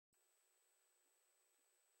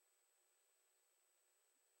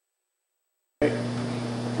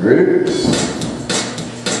Ready?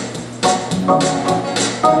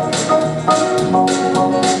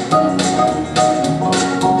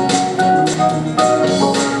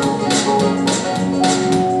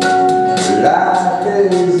 Life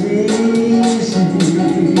is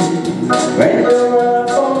easy when you're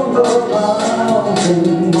up on the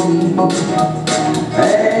mountain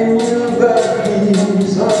and you've got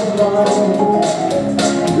peace of mind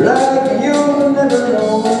like you've never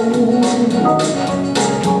known.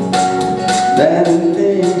 Then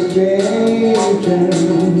things change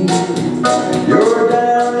and you're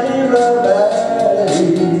down in the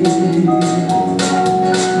valley.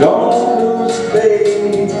 Don't lose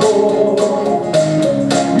faith,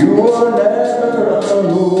 you will never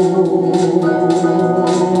alone.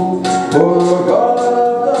 For the God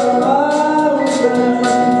of the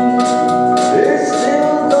mountain is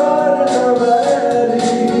still God in the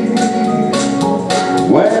valley.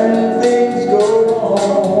 When things go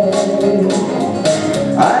wrong,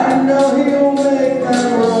 I know He'll make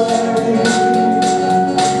them right.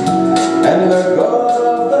 And the God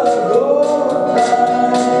of the good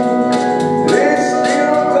times is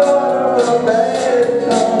still God of the bad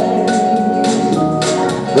times.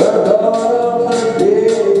 The God of the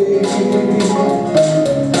day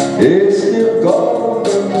is still God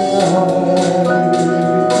of the night.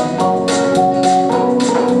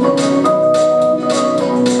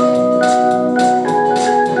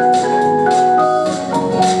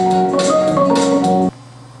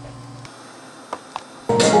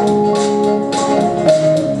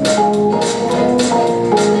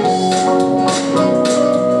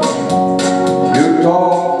 You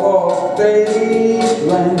talk of faith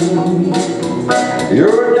when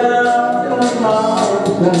you're down in the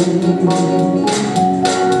mountain,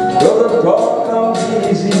 though the talk comes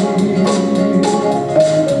easy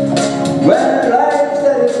when life's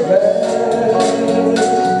at its best.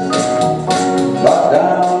 But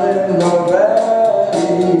down in the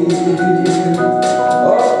valley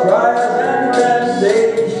of trials and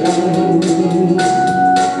temptations,